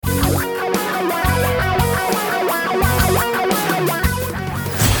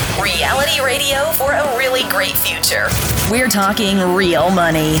great future. We're talking real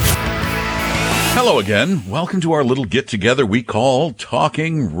money. Hello again. Welcome to our little get-together we call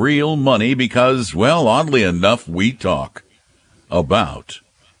Talking Real Money because, well, oddly enough, we talk about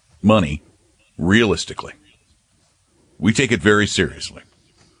money realistically. We take it very seriously.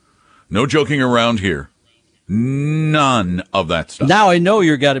 No joking around here. None of that stuff. Now I know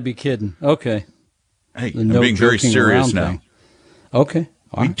you're got to be kidding. Okay. Hey, I'm being very serious now. Thing. Okay.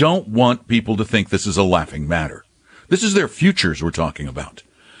 We don't want people to think this is a laughing matter. This is their futures we're talking about.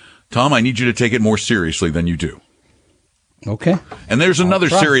 Tom, I need you to take it more seriously than you do. Okay. And there's another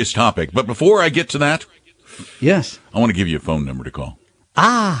serious topic. But before I get to that, yes, I want to give you a phone number to call.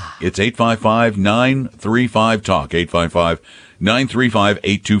 It's 855-935-TALK,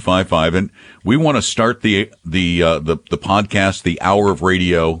 855-935-8255. And we want to start the podcast, the hour of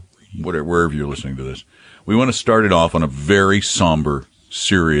radio, wherever you're listening to this. We want to start it off on a very somber,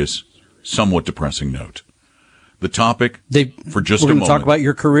 serious, somewhat depressing note. The topic for just a moment. We're going to talk about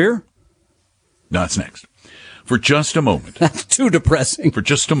your career? No, that's next. For just a moment. That's too depressing. For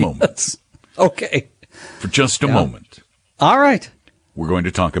just a moment. Okay. For just a moment. All right. We're going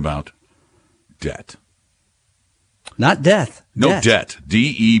to talk about debt. Not death. No, debt.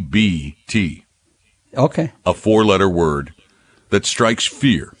 D-E-B-T. Okay. A four-letter word that strikes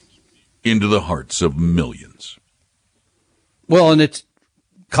fear into the hearts of millions. Well, and it's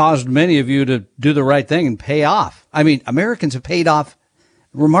caused many of you to do the right thing and pay off. I mean, Americans have paid off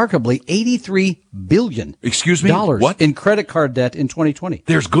remarkably $83 billion. Excuse me? What? In credit card debt in 2020.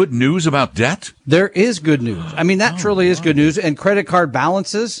 There's good news about debt? There is good news. I mean, that truly is good news. And credit card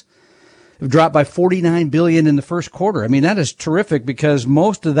balances have dropped by $49 billion in the first quarter. I mean, that is terrific because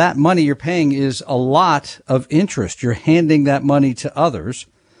most of that money you're paying is a lot of interest. You're handing that money to others.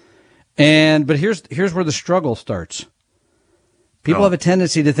 But here's where the struggle starts. People have a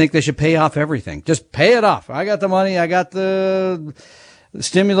tendency to think they should pay off everything. Just pay it off. I got the money. I got the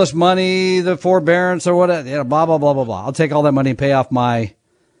stimulus money, the forbearance or whatever, blah, blah, blah, blah, blah. I'll take all that money and pay off my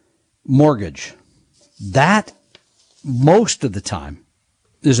mortgage. That, most of the time,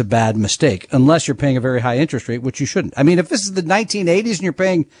 is a bad mistake, unless you're paying a very high interest rate, which you shouldn't. I mean, if this is the 1980s and you're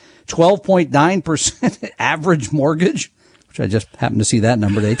paying 12.9% average mortgage, which I just happened to see that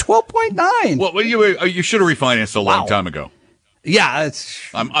number today, 12.9. Well, you should have refinanced a long time ago. Yeah,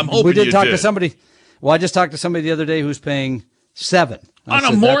 I'm hoping we did you talk did. to somebody. Well, I just talked to somebody the other day who's paying 7 on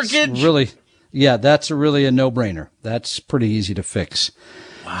a mortgage. That's really a no-brainer. That's pretty easy to fix.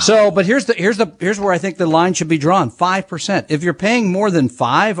 Wow. So, but here's where I think the line should be drawn: 5%. If you're paying more than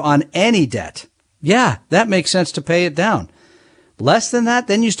 5 on any debt, that makes sense to pay it down. Less than that,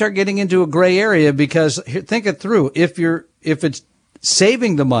 then you start getting into a gray area because think it through. If it's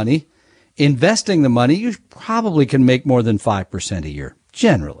saving the money, investing the money, you probably can make more than 5% a year,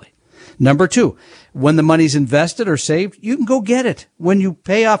 generally. Number 2, when the money's invested or saved, you can go get it. When you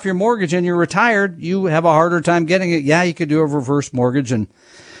pay off your mortgage and you're retired, you have a harder time getting it. Yeah, you could do a reverse mortgage. And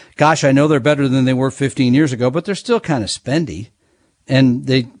gosh, I know they're better than they were 15 years ago, but they're still kind of spendy. And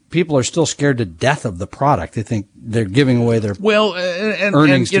people are still scared to death of the product. They think they're giving away their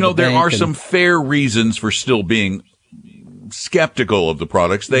earnings. And there are some fair reasons for still being skeptical of the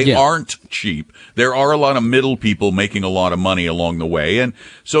products. They aren't cheap. There are a lot of middle people making a lot of money along the way. And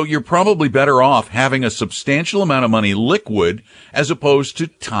so you're probably better off having a substantial amount of money liquid as opposed to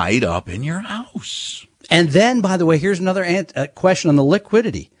tied up in your house. And then, by the way, here's another question on the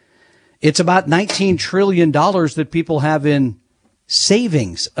liquidity. It's about $19 trillion that people have in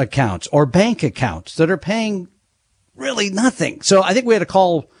savings accounts or bank accounts that are paying really nothing. So I think we had a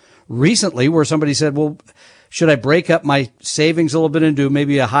call recently where somebody said, well, should I break up my savings a little bit into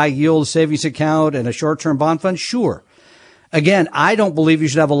maybe a high yield savings account and a short-term bond fund? Sure. Again, I don't believe you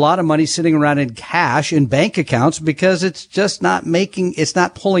should have a lot of money sitting around in cash in bank accounts because it's just it's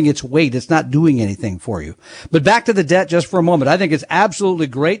not pulling its weight. It's not doing anything for you. But back to the debt just for a moment. I think it's absolutely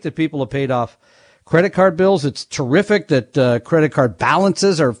great that people have paid off credit card bills. It's terrific that credit card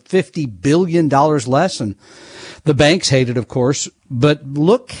balances are $50 billion less, and the banks hate it, of course. But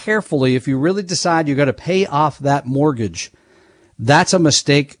look carefully. If you really decide you got to pay off that mortgage, that's a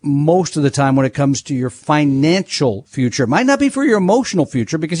mistake most of the time when it comes to your financial future. It might not be for your emotional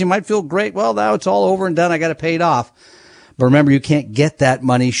future because you might feel great. Well, now it's all over and done. I got to pay it off. But remember, you can't get that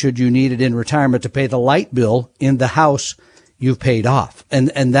money should you need it in retirement to pay the light bill in the house you've paid off. And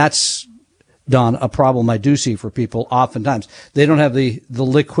that's, Don, a problem I do see for people oftentimes. They don't have the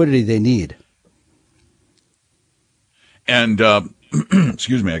liquidity they need. And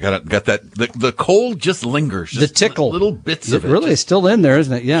excuse me, I got that. The cold just lingers. The Just tickle. little bits of it. Really is still in there,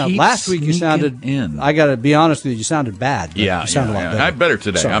 isn't it? Yeah. Keeps Last week you sneaking sounded in. I got to be honest with you, you sounded bad. But Yeah, you sounded a lot better. I'm better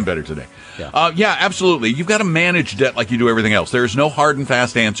today. Sorry. I'm better today. Yeah. Yeah, absolutely. You've got to manage debt like you do everything else. There is no hard and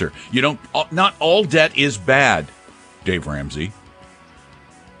fast answer. You don't. Not all debt is bad, Dave Ramsey.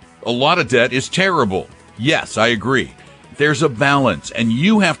 A lot of debt is terrible. Yes, I agree. There's a balance, and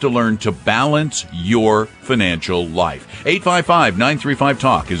you have to learn to balance your financial life.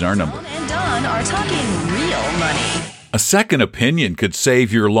 855-935-TALK is our number. Tom and Don are talking real money. A second opinion could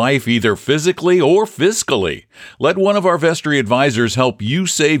save your life either physically or fiscally. Let one of our Vestory advisors help you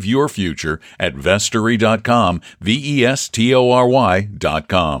save your future at Vestory.com,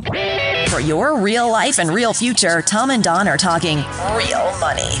 Vestory.com. For your real life and real future, Tom and Don are talking real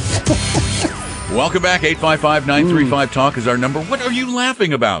money. Welcome back. 855-935-TALK is our number. What are you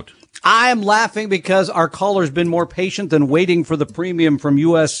laughing about? I'm laughing because our caller's been more patient than waiting for the premium from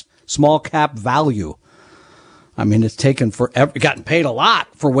U.S. small cap value. I mean, it's taken forever. Gotten paid a lot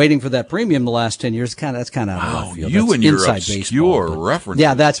for waiting for that premium the last 10 years. That's kind of out of left field. You That's and your inside obscure baseball, but- references.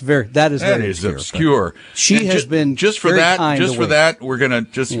 Yeah, that is very obscure. She And has been just for very that. kind Just to for wait. that, we're gonna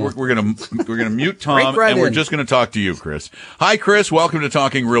mute Tom, Break right and we're in. just gonna talk to you, Chris. Hi, Chris. Welcome to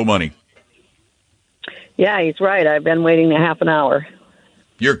Talking Real Money. Yeah, he's right. I've been waiting a half an hour.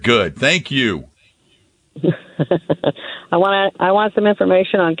 You're good. Thank you. I want some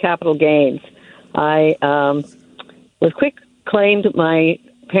information on capital gains. I was quick claimed my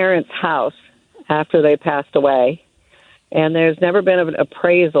parents' house after they passed away, and there's never been an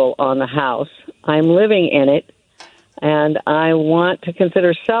appraisal on the house. I'm living in it, and I want to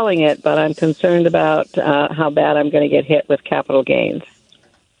consider selling it, but I'm concerned about how bad I'm going to get hit with capital gains.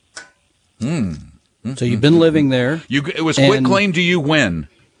 So you've been living there. It was quit claim to you when?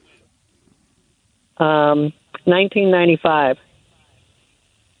 1995.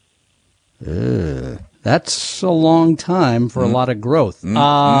 That's a long time for a lot of growth. And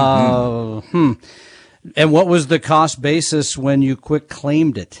what was the cost basis when you quit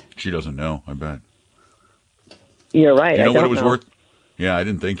claimed it? She doesn't know. I bet. You're right. You know I what don't it was know. worth? Yeah, I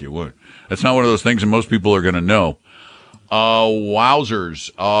didn't think you would. That's not one of those things that most people are going to know. Wowzers.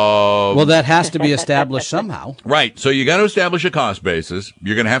 Well, that has to be established somehow. Right. So you got to establish a cost basis.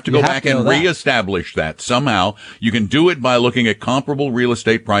 You're going to have to go You have back to and know that. reestablish that somehow. You can do it by looking at comparable real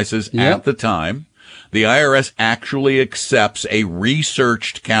estate prices Yep. at the time. The IRS actually accepts a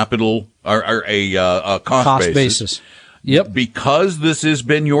researched capital or a cost basis. Yep. Because this has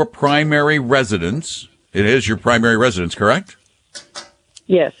been your primary residence. It is your primary residence, correct?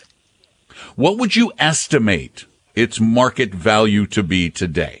 Yes. What would you estimate its market value to be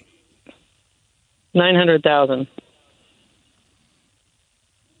today? 900,000.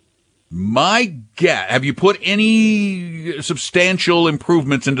 My guess, have you put any substantial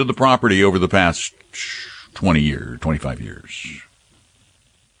improvements into the property over the past 20 years, 25 years?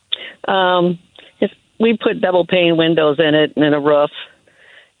 We put double pane windows in it and then a roof.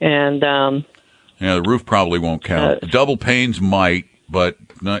 And Yeah, the roof probably won't count. Double panes might, but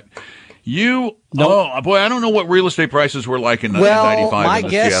not. Oh, boy, I don't know what real estate prices were like in 1995 my in the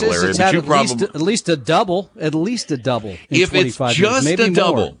guess Seattle is area, it's but had you at probably... least a double. At least a double in If it's 25 just years, maybe a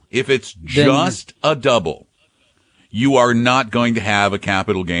double, more. if it's just a double, you are not going to have a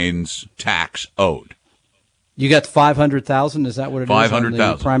capital gains tax owed. You got 500,000. Is that what it is? 500,000.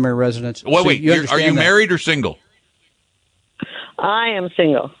 On the primary residence. Wait, So wait. you Are understand you that? married or single? I am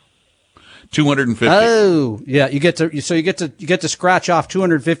single. 250. Oh, yeah. You get to scratch off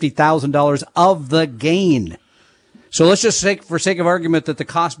 $250,000 of the gain. So let's just say, for sake of argument, that the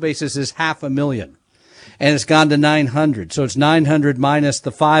cost basis is $500,000, and it's gone to 900. So it's 900 minus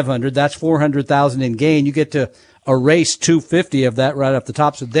the 500. That's 400,000 in gain. You get to erase 250 of that right off the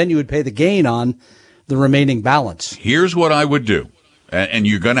top. So then you would pay the gain on the remaining balance. Here's what I would do. And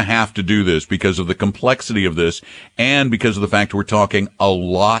you're going to have to do this because of the complexity of this and because of the fact we're talking a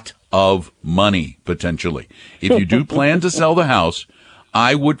lot of money, potentially. If you do plan to sell the house,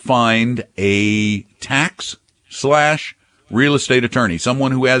 I would find a tax/real estate attorney,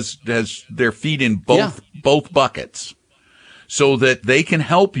 someone who has their feet in both buckets, so that they can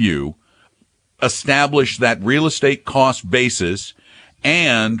help you establish that real estate cost basis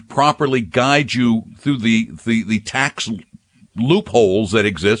and properly guide you through the tax loopholes that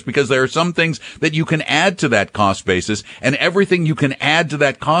exist, because there are some things that you can add to that cost basis, and everything you can add to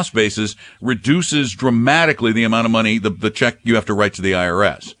that cost basis reduces dramatically the amount of money, the check you have to write to the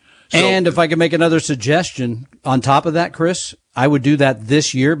IRS. So, And if I could make another suggestion on top of that, Chris, I would do that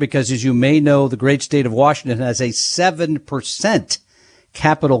this year because, as you may know, the great state of Washington has a 7%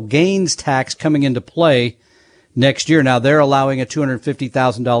 capital gains tax coming into play next year. Now, they're allowing a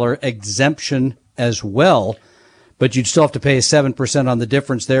 $250,000 exemption as well, but you'd still have to pay 7% on the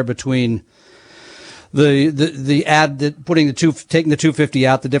difference there between the ad that taking the 250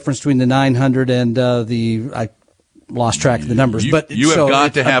 out, the difference between the 900 and I lost track of the numbers. But you have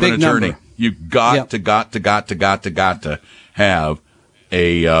got to have an attorney. Number. You've got to have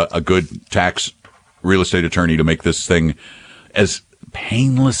a good tax real estate attorney to make this thing as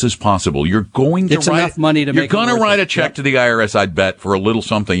painless as possible. You're going to enough money to you're make going to write it. a check to the IRS, I bet, for a little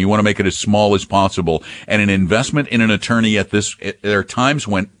something. You want to make it as small as possible. And an investment in an attorney there are times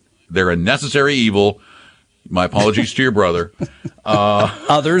when they're a necessary evil. My apologies to your brother.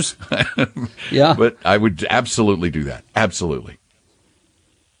 Others. Yeah. But I would absolutely do that. Absolutely.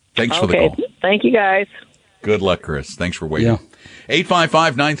 Thanks for the call. Thank you, guys. Good luck, Chris. Thanks for waiting. Yeah.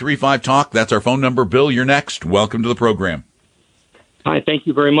 855-935-TALK. That's our phone number. Bill, you're next. Welcome to the program. Hi, thank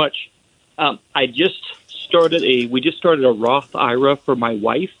you very much. We just started a Roth IRA for my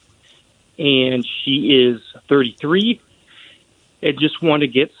wife, and she is 33. I just want to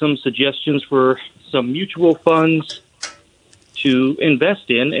get some suggestions for some mutual funds to invest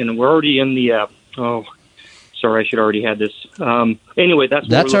in, and we're already in the sorry, I should already had this. Anyway, that's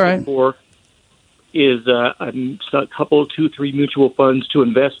what we're looking for is a couple, 2-3 mutual funds to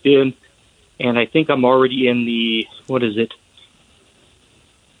invest in, and I think I'm already in the, what is it?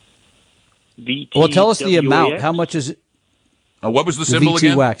 VT. Well, tell us the amount. How much is it? What was the symbol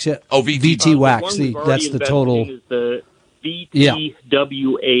again? VT-WAX, yeah. Oh, VT-WAX. That's the total. Is the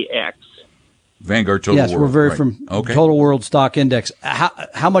VTWAX. Vanguard Total World. Yes, we're very from Total World Stock Index.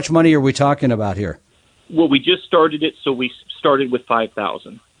 How much money are we talking about here? Well, we just started it, so we started with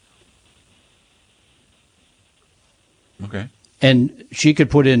 $5,000. Okay. And she could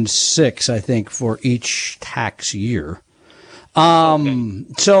put in 6, I think, for each tax year.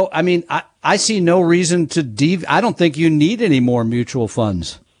 So, I mean, I see no reason to I don't think you need any more mutual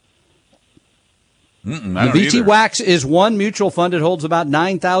funds. The VT-WAX is one mutual fund. It holds about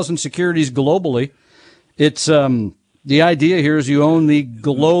 9,000 securities globally. It's the idea here is you own the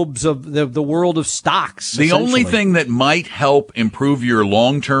globes of the world of stocks. The only thing that might help improve your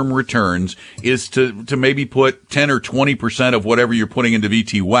long-term returns is to maybe put 10 or 20% of whatever you're putting into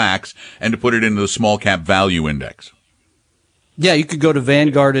VT-WAX and to put it into the small cap value index. Yeah, you could go to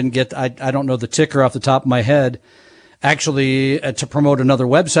Vanguard and get, I don't know the ticker off the top of my head. Actually, to promote another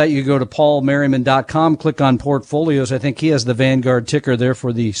website, you go to paulmerriman.com, click on portfolios. I think he has the Vanguard ticker there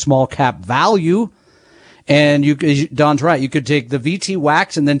for the small cap value. And Don's right. You could take the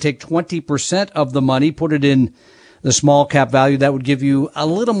VT-WAX and then take 20% of the money, put it in the small cap value. That would give you a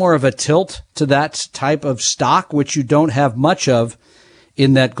little more of a tilt to that type of stock, which you don't have much of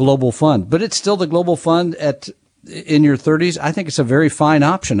in that global fund. But it's still the global fund in your 30s. I think it's a very fine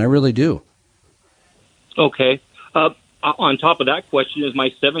option. I really do. Okay. On top of that question is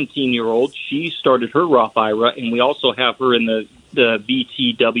my 17-year-old. She started her Roth IRA, and we also have her in the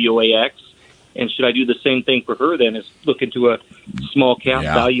VTWAX. And should I do the same thing for her then, is look into a small cap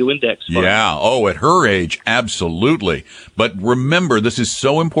value index fund? Yeah. Oh, at her age, absolutely. But remember, this is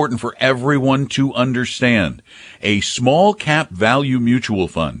so important for everyone to understand. A small cap value mutual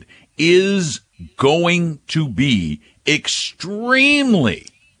fund is going to be extremely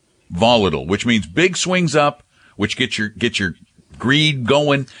volatile, which means big swings up, which get your greed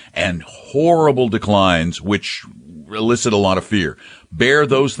going, and horrible declines, which elicit a lot of fear. Bear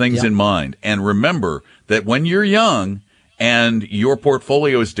those things in mind. And remember that when you're young and your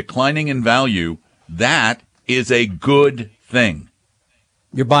portfolio is declining in value, that is a good thing.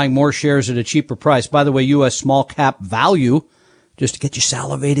 You're buying more shares at a cheaper price. By the way, U.S. small cap value, just to get you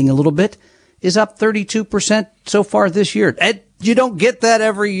salivating a little bit, is up 32% so far this year. You don't get that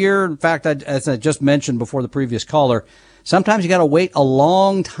every year. In fact, as I just mentioned before the previous caller, sometimes you got to wait a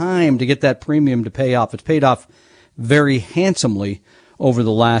long time to get that premium to pay off. It's paid off very handsomely over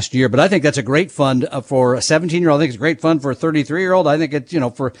the last year. But I think that's a great fund for a 17-year-old. I think it's a great fund for a 33-year-old. I think it's,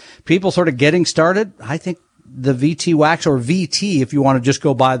 for people sort of getting started, I think the VT-WAX or VT, if you want to just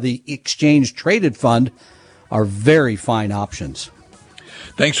go by the exchange traded fund, are very fine options.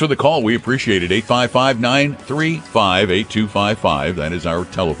 Thanks for the call. We appreciate it. 855-935-8255. That is our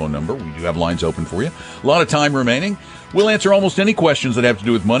telephone number. We do have lines open for you. A lot of time remaining. We'll answer almost any questions that have to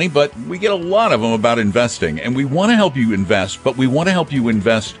do with money, but we get a lot of them about investing. And we want to help you invest, but we want to help you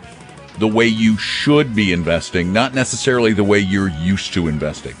invest the way you should be investing, not necessarily the way you're used to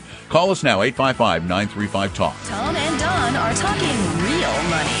investing. Call us now, 855-935-TALK. Tom and Don are talking real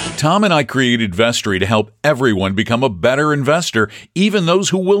money. Tom and I created Vestory to help everyone become a better investor, even those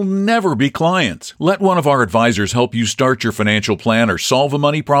who will never be clients. Let one of our advisors help you start your financial plan or solve a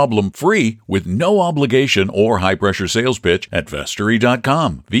money problem free with no obligation or high-pressure sales pitch at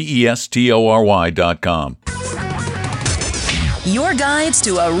Vestory.com, Vestory.com. Your guides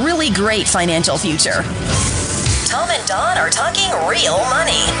to a really great financial future. Tom and Don are talking real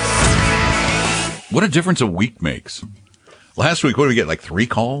money. What a difference a week makes. Last week, what did we get, like 3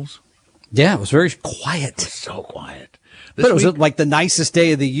 calls? Yeah, it was very quiet. So quiet. But it was like the nicest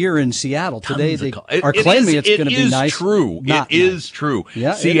day of the year in Seattle. Today they are claiming it's going to be nice. It is true.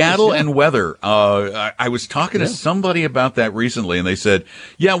 Yeah, Seattle and weather. I was talking to somebody about that recently, and they said,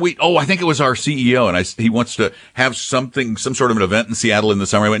 I think it was our CEO, and he wants to have some sort of an event in Seattle in the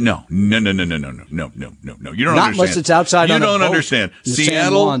summer. I went, no. You don't understand. Not unless it's outside you on a don't boat understand. in Seattle,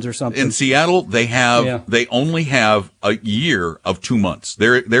 San Juans or something. in Seattle, they only have a year of 2 months.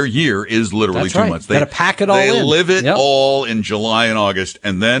 Their year is literally That's 2 right. months. Got to pack it all in. They live it all in July and August,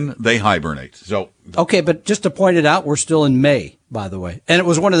 and then they hibernate. So okay, but just to point it out, we're still in May, by the way, and it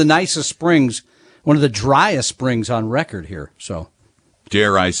was one of the nicest springs, one of the driest springs on record here. So,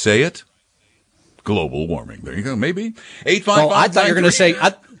 dare I say it? Global warming. There you go. Maybe 855. I thought you were going to say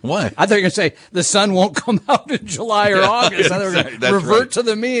what? I thought you were going to say the sun won't come out in July or August. I thought we were going to revert to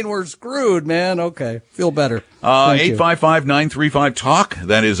the mean. We're screwed, man. Okay, feel better. 855-935-TALK.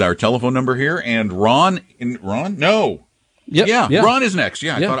 That is our telephone number here. And Ron. No. Yep. Yeah, Ron is next.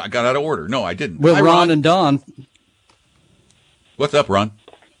 I thought I got out of order. No, I didn't. Well, Hi, Ron and Don. What's up, Ron?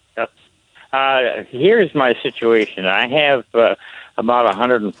 Here's my situation. I have about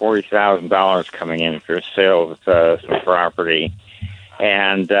 $140,000 coming in for a sale of some property,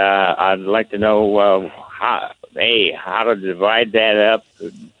 and I'd like to know how to divide that up,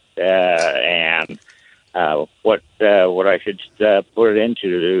 and what I should put it into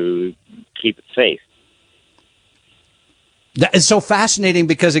to keep it safe. That is so fascinating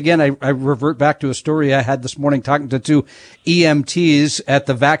because, again, I revert back to a story I had this morning talking to 2 EMTs at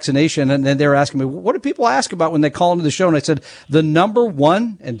the vaccination, and then they were asking me, what do people ask about when they call into the show? And I said, the number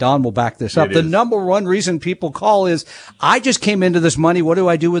one, and Don will back this up, the number one reason people call is, I just came into this money. What do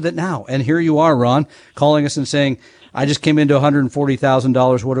I do with it now? And here you are, Ron, calling us and saying, I just came into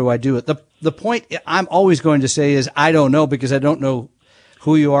 $140,000. What do I do with it? The point I'm always going to say is, I don't know, because I don't know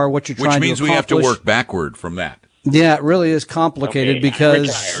who you are, what you're trying to accomplish. Which means we have to work backward from that. Yeah, it really is complicated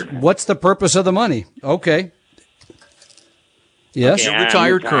because what's the purpose of the money? Okay. Yes. You're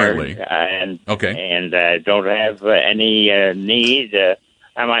retired currently. And don't have any need.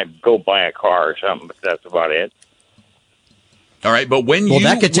 I might go buy a car or something, but that's about it. All right, but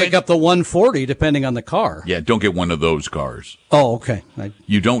that could take up the 140 depending on the car. Yeah, don't get one of those cars. Oh, okay.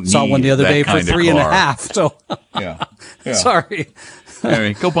 You don't saw need one the other that day for kind of $3.5. So yeah. Sorry.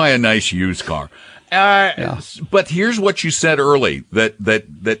 Anyway, go buy a nice used car. But here's what you said early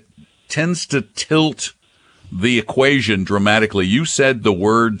that tends to tilt the equation dramatically. You said the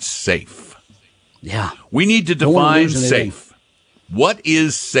word safe. Yeah. We need to define safe. What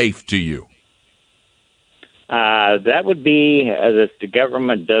is safe to you? That would be that the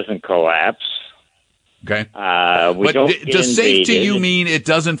government doesn't collapse. Okay. Does safe to you mean it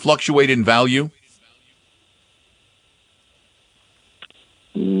doesn't fluctuate in value?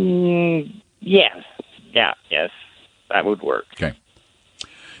 Yes. Yes, that would work. Okay.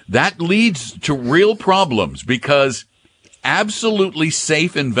 That leads to real problems because absolutely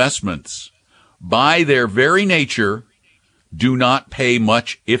safe investments, by their very nature, do not pay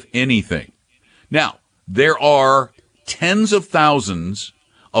much, if anything. Now, there are tens of thousands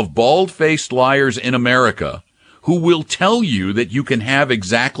of bald-faced liars in America who will tell you that you can have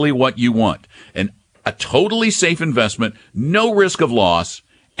exactly what you want. A totally safe investment, no risk of loss,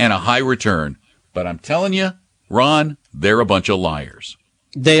 and a high return. But I'm telling you, Ron, they're a bunch of liars.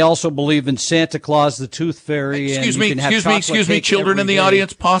 They also believe in Santa Claus, the Tooth Fairy. Excuse me, children in the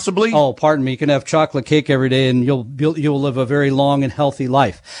audience, possibly? Oh, pardon me. You can have chocolate cake every day and you'll live a very long and healthy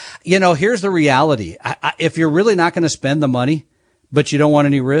life. You know, here's the reality. If you're really not going to spend the money, but you don't want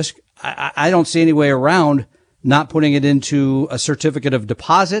any risk, I don't see any way around not putting it into a certificate of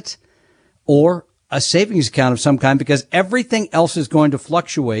deposit or a savings account of some kind, because everything else is going to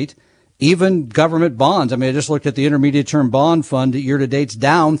fluctuate. Even government bonds. I mean, I just looked at the intermediate term bond fund. Year to date's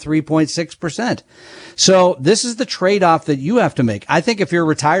down 3.6%. So this is the trade-off that you have to make. I think if you're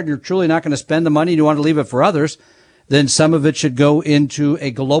retired and you're truly not going to spend the money and you want to leave it for others, then some of it should go into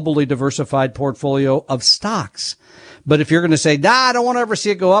a globally diversified portfolio of stocks. But if you're going to say, I don't want to ever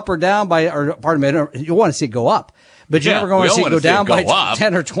see it go up or down you want to see it go up, but you're never going to see it go down by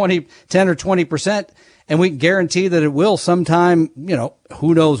 10 or 20%. and we can guarantee that it will sometime,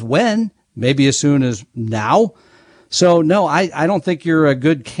 who knows when, maybe as soon as now. So no, I don't think you're a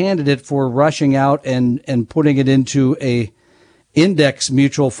good candidate for rushing out and putting it into a index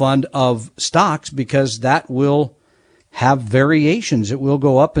mutual fund of stocks, because that will have variations. It will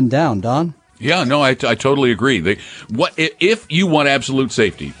go up and down. Don? Yeah, no, I totally agree. If you want absolute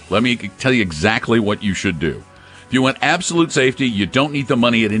safety, let me tell you exactly what you should do. If you want absolute safety, you don't need the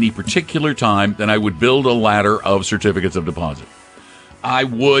money at any particular time, then I would build a ladder of certificates of deposit. I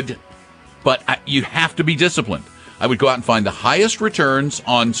would, but you have to be disciplined. I would go out and find the highest returns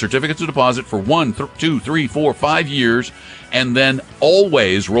on certificates of deposit for 1, 2, 3, 4, 5 years, and then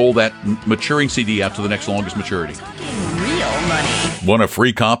always roll that maturing CD out to the next longest maturity. Real money. Want a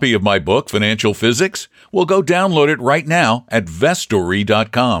free copy of my book, Financial Physics? Well, go download it right now at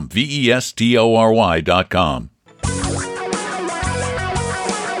vestory.com, VESTORY.com.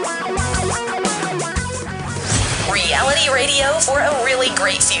 Reality radio for a really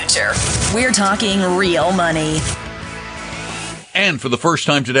great future. We're talking real money. And for the first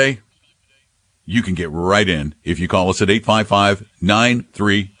time today, you can get right in if you call us at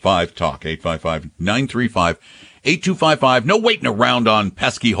 855-935-TALK, 855-935-8255. No waiting around on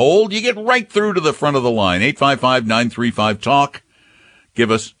pesky hold. You get right through to the front of the line, 855-935-TALK.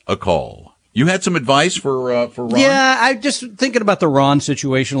 Give us a call. You had some advice for Ron? Yeah, I'm just thinking about the Ron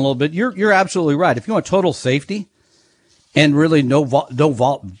situation a little bit. You're absolutely right. If you want total safety and really no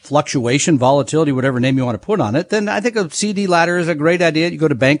fluctuation, volatility, whatever name you want to put on it, then I think a CD ladder is a great idea. You go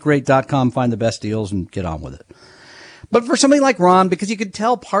to bankrate.com, find the best deals, and get on with it. But for somebody like Ron, because you could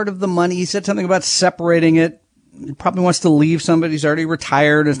tell part of the money, he said something about separating it. He probably wants to leave somebody who's already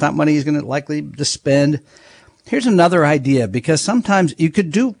retired. It's not money he's going to likely to spend. Here's another idea, because sometimes you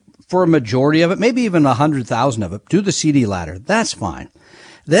could do, for a majority of it, maybe even 100,000 of it, do the CD ladder. That's fine.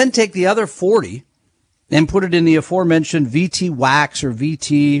 Then take the other 40 and put it in the aforementioned VT Wax or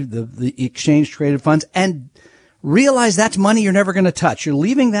VT, the exchange traded funds, and realize that's money you're never going to touch. You're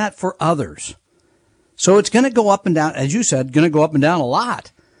leaving that for others. So it's going to go up and down, as you said, going to go up and down a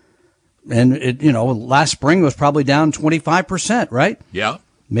lot. And it, last spring was probably down 25%, right? Yeah.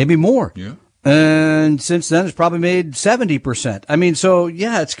 Maybe more. Yeah. And since then it's probably made 70%. I mean, so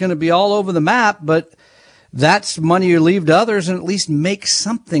yeah, it's going to be all over the map, but that's money you leave to others and at least make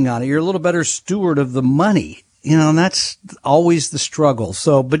something on it. You're a little better steward of the money, and that's always the struggle.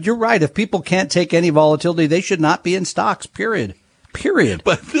 So, but you're right. If people can't take any volatility, they should not be in stocks, period.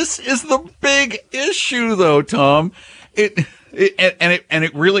 But this is the big issue though, Tom. It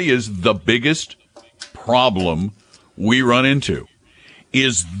really is the biggest problem we run into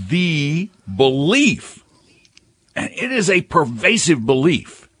is the belief, and it is a pervasive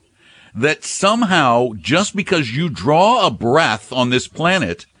belief, that somehow, just because you draw a breath on this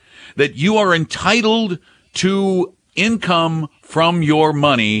planet, that you are entitled to income from your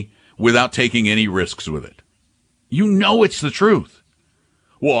money without taking any risks with it. It's the truth.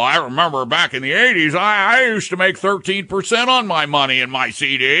 Well, I remember back in the 80s, I used to make 13% on my money in my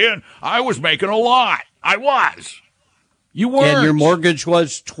CD, and I was making a lot. I was. You weren't. And your mortgage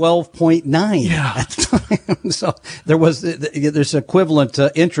was 12.9 yeah. at the time. So there's equivalent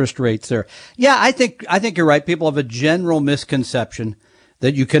interest rates there. Yeah, I think you're right. People have a general misconception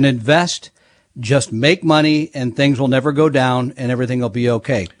that you can invest, just make money, and things will never go down and everything will be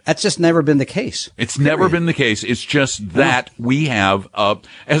okay. That's just never been the case. It's never been the case. It's just that we have,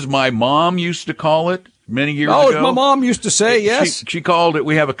 as my mom used to call it many years ago. Oh, as my mom used to say, yes. She called it,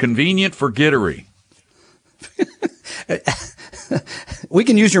 we have a convenient forgettery. We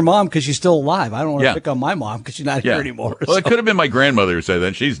can use your mom because she's still alive. I don't want to pick on my mom because she's not here anymore. Well, it could have been my grandmother who said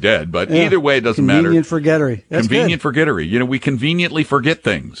that. She's dead, but either way, it doesn't matter. Convenient forgettery. That's convenient forgettery. We conveniently forget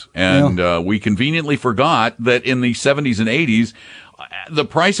things. And we conveniently forgot that in the 70s and 80s, the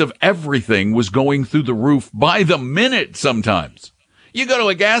price of everything was going through the roof by the minute sometimes. You go to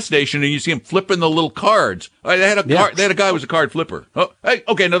a gas station and you see them flipping the little cards. They had a guy who was a card flipper. Oh, hey,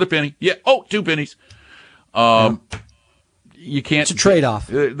 okay, another penny. Yeah. Oh, 2 pennies. You can't. It's a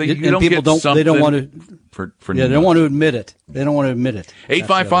trade-off. You and people don't. They don't want to. They don't want to admit it.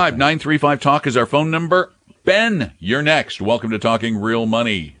 855-935-TALK is our phone number. Ben, you're next. Welcome to Talking Real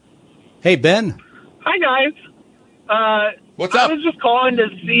Money. Hey, Ben. Hi, guys. What's up? I was just calling to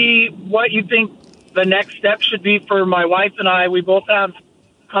see what you think the next step should be for my wife and I. We both have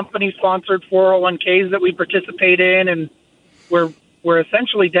company-sponsored 401ks that we participate in, and we're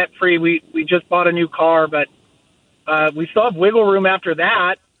essentially debt-free. We just bought a new car, but we still have wiggle room after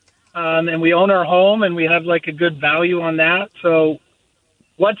that, and we own our home, and we have, a good value on that. So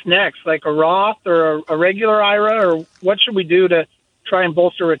what's next, like a Roth or a regular IRA, or what should we do to try and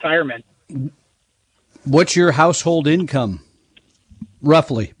bolster retirement? What's your household income,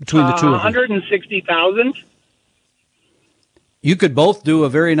 roughly, between the two of you? $160,000. You could both do a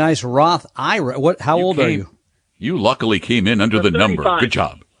very nice Roth IRA. How old are you? You luckily came in under the number. 35. Good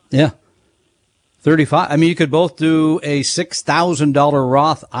job. Yeah. 35. I mean, you could both do a $6,000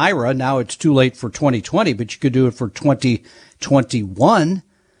 Roth IRA. Now it's too late for 2020, but you could do it for 2021.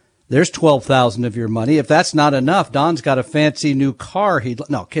 There's $12,000 of your money. If that's not enough, Don's got a fancy new car.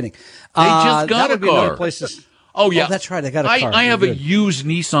 No, kidding. They just got a car. Oh yeah, that's right. I got a car. I have a used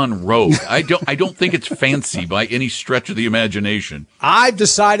Nissan Rogue. I don't think it's fancy by any stretch of the imagination. I've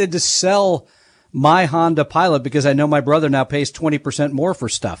decided to sell my Honda Pilot because I know my brother now pays 20% more for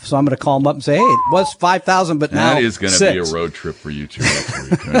stuff. So I'm going to call him up and say, hey, it was $5,000, but now that is going to be a road trip for you two.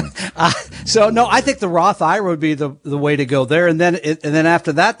 So no, I think the Roth IRA would be the way to go there. And then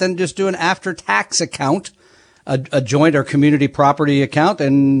after that, then just do an after tax account, a joint or community property account,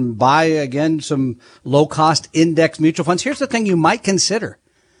 and buy again some low cost index mutual funds. Here's the thing you might consider.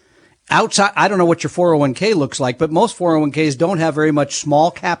 Outside, I don't know what your 401k looks like, but most 401ks don't have very much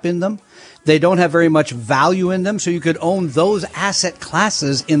small cap in them. They don't have very much value in them, so you could own those asset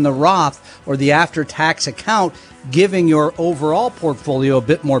classes in the Roth or the after-tax account, giving your overall portfolio a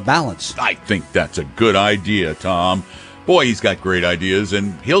bit more balance. I think that's a good idea, Tom. Boy, he's got great ideas,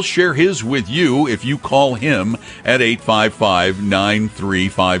 and he'll share his with you if you call him at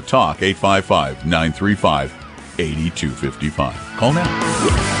 855-935-TALK, 855-935-8255. Call now.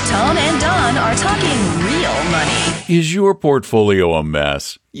 Tom and Don are talking real money. Is your portfolio a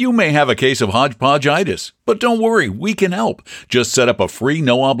mess? You may have a case of hodgepodgeitis, but don't worry, we can help. Just set up a free,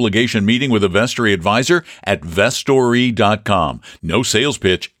 no-obligation meeting with a Vestory advisor at Vestory.com. No sales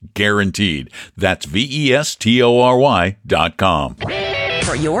pitch, guaranteed. That's Vestory.com.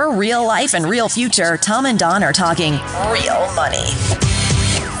 For your real life and real future, Tom and Don are talking real money.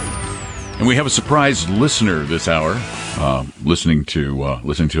 And we have a surprise listener this hour, listening to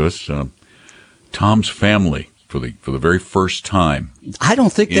us. Tom's family for the very first time. I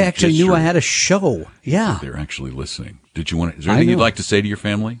don't think they actually knew I had a show. Yeah, they're actually listening. Is there anything you'd like to say to your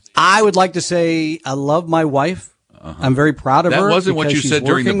family? I would like to say I love my wife. I'm very proud of her. That wasn't what you said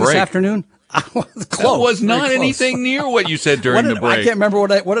during the break this afternoon. That was not anything near what you said during the break. I can't remember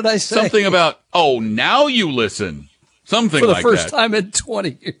what did I say. Something about now you listen. Something for the like first that. time in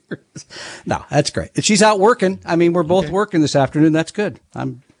 20 years. No, that's great. And she's out working. I mean, we're both working this afternoon. That's good.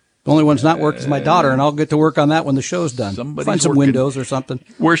 The only one's not working is my daughter, and I'll get to work on that when the show's done. Find some windows or something.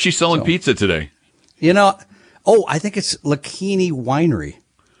 Where's she selling pizza today? I think it's Lakini Winery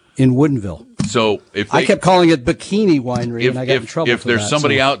in Woodinville. So I kept calling it Bikini Winery, and I got in trouble if there's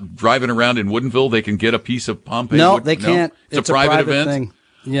somebody out driving around in Woodinville, they can get a piece of Pompeii. No, they can't. It's a private event. Thing.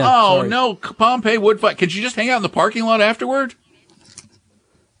 Yeah, sorry. No, Pompeii wood fight. Can she just hang out in the parking lot afterward?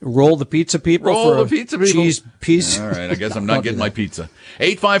 Roll the pizza people. Cheese piece. All right, I guess I'm not getting my pizza.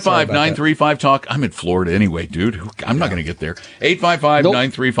 855-935-TALK. I'm in Florida anyway, dude. I'm not going to get there.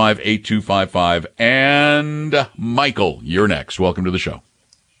 855-935-8255. And Michael, you're next. Welcome to the show.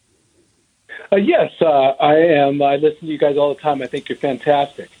 Yes, I am. I listen to you guys all the time. I think you're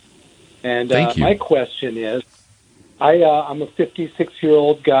fantastic. And Thank you. My question is, I'm a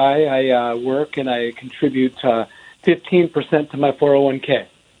 56-year-old guy. I work and I contribute 15% to my 401k.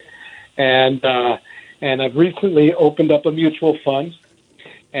 And I've recently opened up a mutual fund,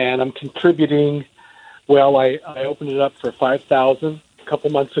 and I'm contributing. Well, I opened it up for $5,000 a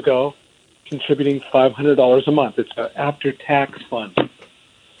couple months ago, contributing $500 a month. It's an after-tax fund,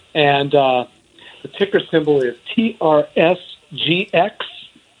 and the ticker symbol is TRSGX.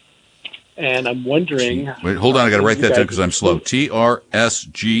 And I'm wondering. Wait, hold on. I got to write that down because I'm slow.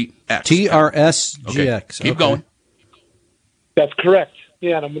 TRSGX. TRSGX. Okay. Keep going. That's correct.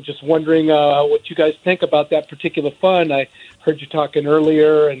 Yeah, and I'm just wondering what you guys think about that particular fund. I heard you talking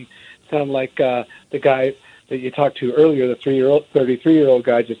earlier, and sound like the guy that you talked to earlier, the 33-year-old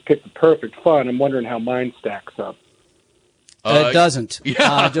guy, just picked the perfect fund. I'm wondering how mine stacks up. It doesn't.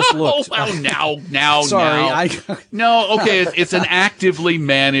 Yeah. Just looked. Oh, now. Sorry. No, okay. It's an actively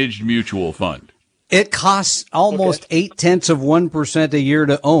managed mutual fund. It costs almost 0.8% a year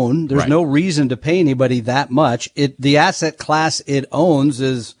to own. There's no reason to pay anybody that much. The asset class it owns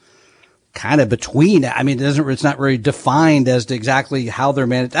is kind of between. I mean, it's not very defined as to exactly how they're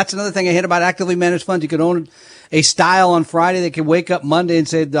managed. That's another thing I hate about actively managed funds. You could own a style on Friday. They can wake up Monday and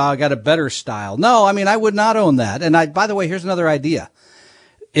say, I got a better style. No, I mean, I would not own that. And by the way, here's another idea.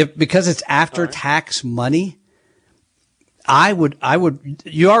 Because it's after tax money, I would,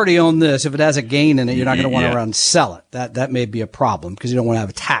 you already own this. If it has a gain in it, you're not going to want to run and sell it. That may be a problem because you don't want to have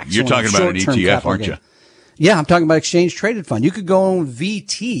a tax. You're talking about an ETF, aren't you? Yeah, I'm talking about exchange traded fund. You could go on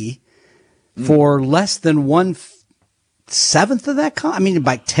VT for less than 1/7 of that. I mean,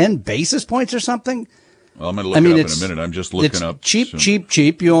 by 10 basis points or something. Well, I'm going to look it up in a minute. I'm just looking up.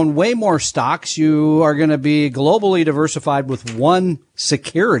 Cheap. You own way more stocks. You are going to be globally diversified with one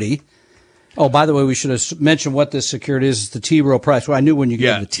security. Oh, by the way, we should have mentioned what this security is. It's the T. Rowe Price. Well, I knew when you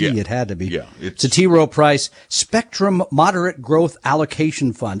gave the T, it had to be. Yeah, it's a T. Rowe Price Spectrum Moderate Growth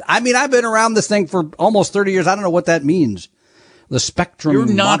Allocation Fund. I mean, I've been around this thing for almost 30 years. I don't know what that means. The Spectrum You're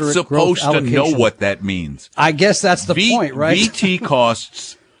not Moderate supposed Growth to know Allocation. what that means. I guess that's the point, right? VT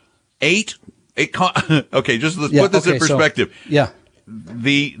costs okay, just let's put this in perspective.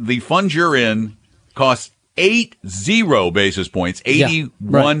 The fund you're in costs 80 basis points,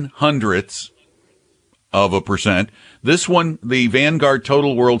 81 hundredths of a percent. This one, the Vanguard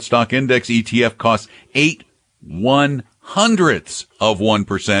Total World Stock Index ETF, costs 81/100ths of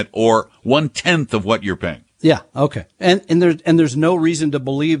 1%, or 1/10 of what you're paying. Yeah. Okay. And there's no reason to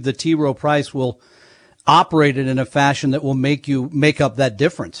believe the T. Rowe Price will operate it in a fashion that will make you make up that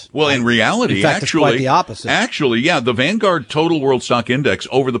difference. Well, in reality, in fact, actually, it's quite the opposite. Actually, yeah, the Vanguard Total World Stock Index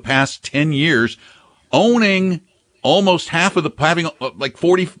over the past 10 years, owning almost half of having like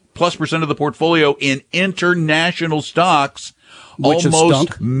 40+% of the portfolio in international stocks, which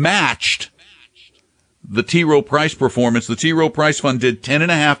almost matched the T. Rowe Price performance. The T. Rowe Price fund did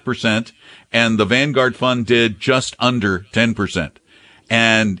 10.5%, and the Vanguard fund did just under 10%.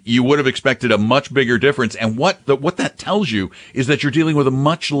 And you would have expected a much bigger difference. And what that tells you is that you're dealing with a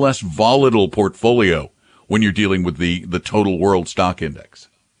much less volatile portfolio when you're dealing with the total world stock index.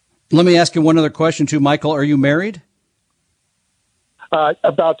 Let me ask you one other question too, Michael. Are you married?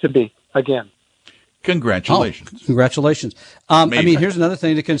 About to be again. Congratulations. Oh, congratulations. I mean, here's another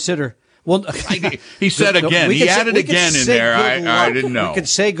thing to consider. Well, he said again. He added again in there. I didn't know. We could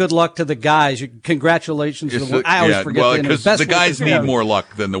say good luck to the guys. Congratulations. I always forget. Well, because the guys need more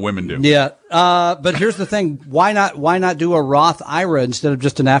luck than the women do. Yeah. But here's the thing. Why not do a Roth IRA instead of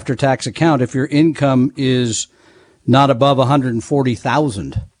just an after-tax account if your income is not above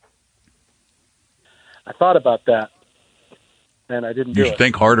 $140,000? I thought about that, and I didn't do it. You should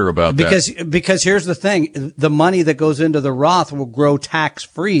think harder about that. Because here's the thing. The money that goes into the Roth will grow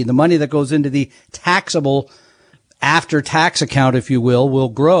tax-free. The money that goes into the taxable after-tax account, if you will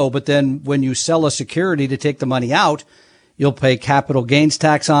grow. But then when you sell a security to take the money out, you'll pay capital gains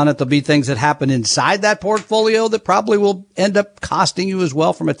tax on it. There'll be things that happen inside that portfolio that probably will end up costing you as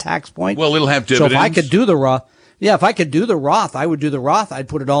well from a tax point. Well, it'll have dividends. So if I could do the Roth, I would do the Roth. I'd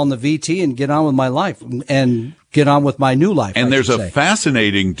put it all in the VT and get on with my life and get on with my new life. And there's a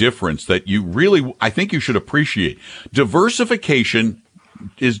fascinating difference that I think you should appreciate. Diversification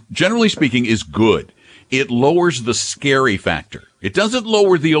is, generally speaking, is good. It lowers the scary factor. It doesn't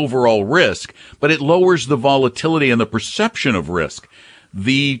lower the overall risk, but it lowers the volatility and the perception of risk.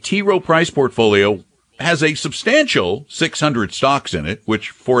 The T. Rowe Price portfolio has a substantial 600 stocks in it, which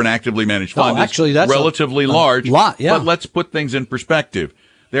for an actively managed fund is relatively large. Lot, yeah. But let's put things in perspective.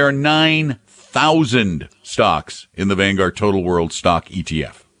 There are 9,000 stocks in the Vanguard Total World Stock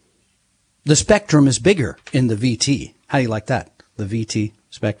ETF. The spectrum is bigger in the VT. How do you like that? The VT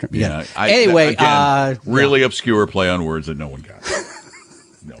spectrum. Yeah. Anyway, really obscure play on words that no one got.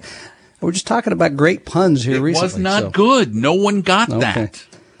 No. We're just talking about great puns here recently. It was not good. No one got that.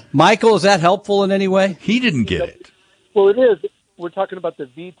 Michael, is that helpful in any way? He didn't get it. Well, it is. We're talking about the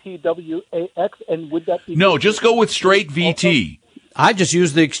VTWAX, and would that be... No, just go with straight VT. I just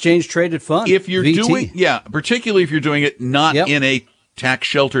use the exchange traded fund. If you're doing, particularly if you're doing it not in a tax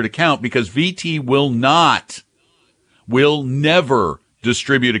sheltered account, because VT will never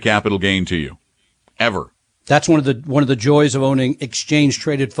distribute a capital gain to you, ever. That's one of the joys of owning exchange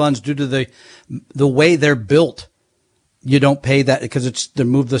traded funds due to the way they're built. You don't pay that because they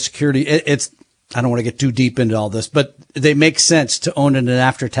move the security. I don't want to get too deep into all this, but they make sense to own in an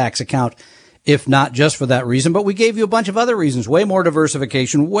after-tax account, if not just for that reason. But we gave you a bunch of other reasons: way more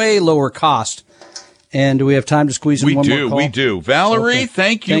diversification, way lower cost. And do we have time to squeeze in one more call? We do. Valerie,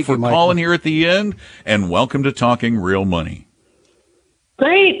 thank you for calling here at the end, and welcome to Talking Real Money.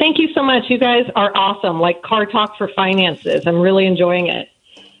 Great. Thank you so much. You guys are awesome. Like Car Talk for Finances. I'm really enjoying it.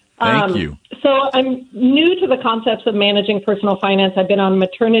 Thank you. So I'm new to the concepts of managing personal finance. I've been on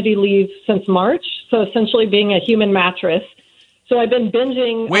maternity leave since March, so essentially being a human mattress. So I've been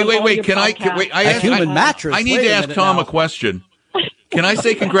binging. Wait. A human mattress. I need to ask Tom a question. Can I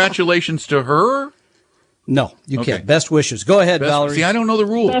say congratulations to her? No, you can't. Best wishes. Go ahead, Valerie. See, I don't know the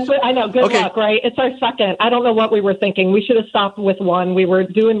rules. I know. Good luck, right? It's our second. I don't know what we were thinking. We should have stopped with one. We were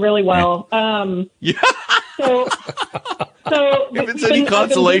doing really well. So if it's any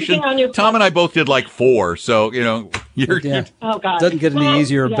consolation, Tom and I both did like 4. So, you're oh God, doesn't get any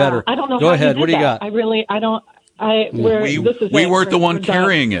easier or better. I don't know. Go ahead. What do you got? We weren't the one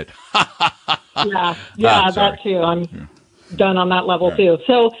carrying it. Yeah, that too. I'm done on that level too.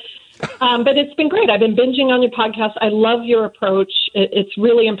 So, but it's been great. I've been binging on your podcast. I love your approach. It's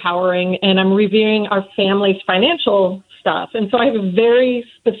really empowering, and I'm reviewing our family's financial stuff. And so I have a very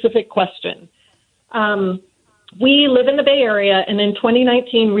specific question. We live in the Bay Area, and in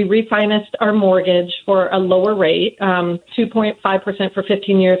 2019, we refinanced our mortgage for a lower rate, 2.5% for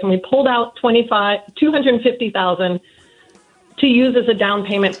 15 years, and we pulled out $250,000 to use as a down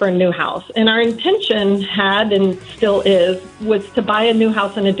payment for a new house. And our intention had, and still is, was to buy a new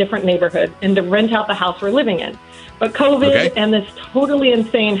house in a different neighborhood and to rent out the house we're living in. But COVID and this totally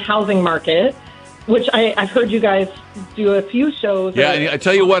insane housing market, which I've heard you guys do a few shows. Yeah, and I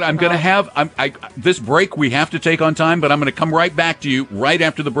tell you what, I'm going to have this break we have to take on time, but I'm going to come right back to you right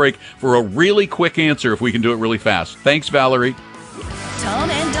after the break for a really quick answer if we can do it really fast. Thanks, Valerie. Tom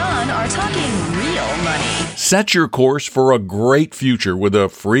and Don are talking real money. Set your course for a great future with a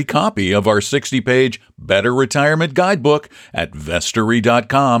free copy of our 60-page Better Retirement Guidebook at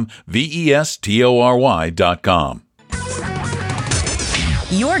vestory.com, vestory.com.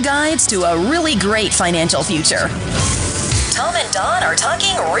 Your guides to a really great financial future. Tom and Don are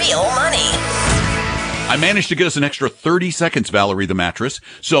talking real money. I managed to get us an extra 30 seconds, Valerie the Mattress.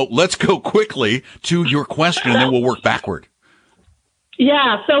 So let's go quickly to your question, and then we'll work backward.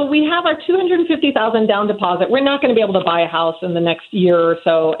 Yeah, so we have our $250,000 down deposit. We're not going to be able to buy a house in the next year or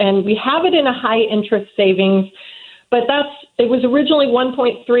so, and we have it in a high interest savings. But it was originally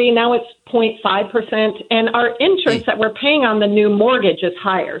 1.3, now it's 0.5%, and our interest that we're paying on the new mortgage is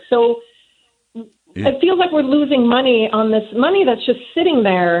higher. So it feels like we're losing money on this money that's just sitting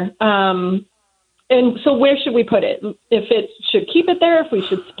there. And so where should we put it? If it should keep it there, if we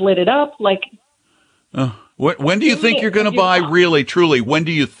should split it up, when do you think you're going to buy, really, truly? When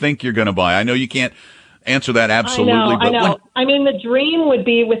do you think you're going to buy? I know you can't answer that absolutely. I know. I mean, the dream would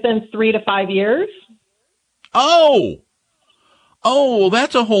be within 3 to 5 years. Oh, well,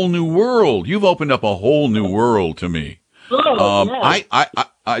 that's a whole new world. You've opened up a whole new world to me. I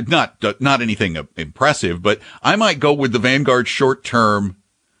not anything impressive, but I might go with the Vanguard short-term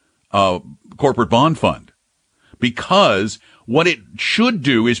corporate bond fund, because what it should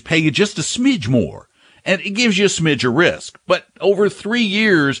do is pay you just a smidge more, and it gives you a smidge of risk. But over 3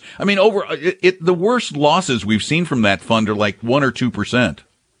 years, I mean, the worst losses we've seen from that fund are like 1 or 2%.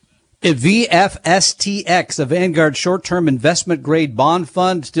 VFSTX, a Vanguard short-term investment-grade bond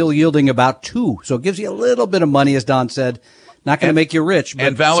fund, still yielding about 2%. So it gives you a little bit of money, as Don said. Not going to make you rich, but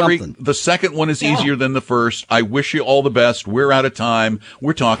and Valerie, something. The second one is easier than the first. I wish you all the best. We're out of time.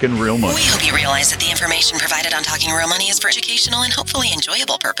 We're talking real money. We hope you realize that the information provided on Talking Real Money is for educational and hopefully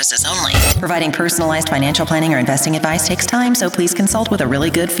enjoyable purposes only. Providing personalized financial planning or investing advice takes time, so please consult with a really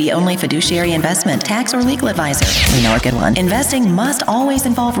good fee-only fiduciary investment, tax, or legal advisor. We know a good one. Investing must always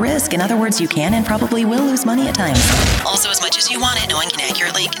involve risk. In other words, you can and probably will lose money at times. Also, as much as you want it, no one can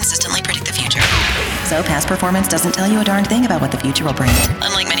accurately, consistently predict the future. So past performance doesn't tell you a darn thing about what the future will bring.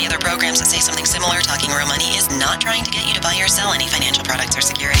 Unlike many other programs that say something similar, Talking Real Money is not trying to get you to buy or sell any financial products or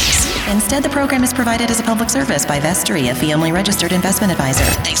securities. Instead, the program is provided as a public service by Vestory, a fee-only registered investment advisor.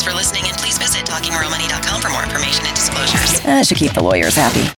 Thanks for listening, and please visit TalkingRealMoney.com for more information and disclosures. That should keep the lawyers happy.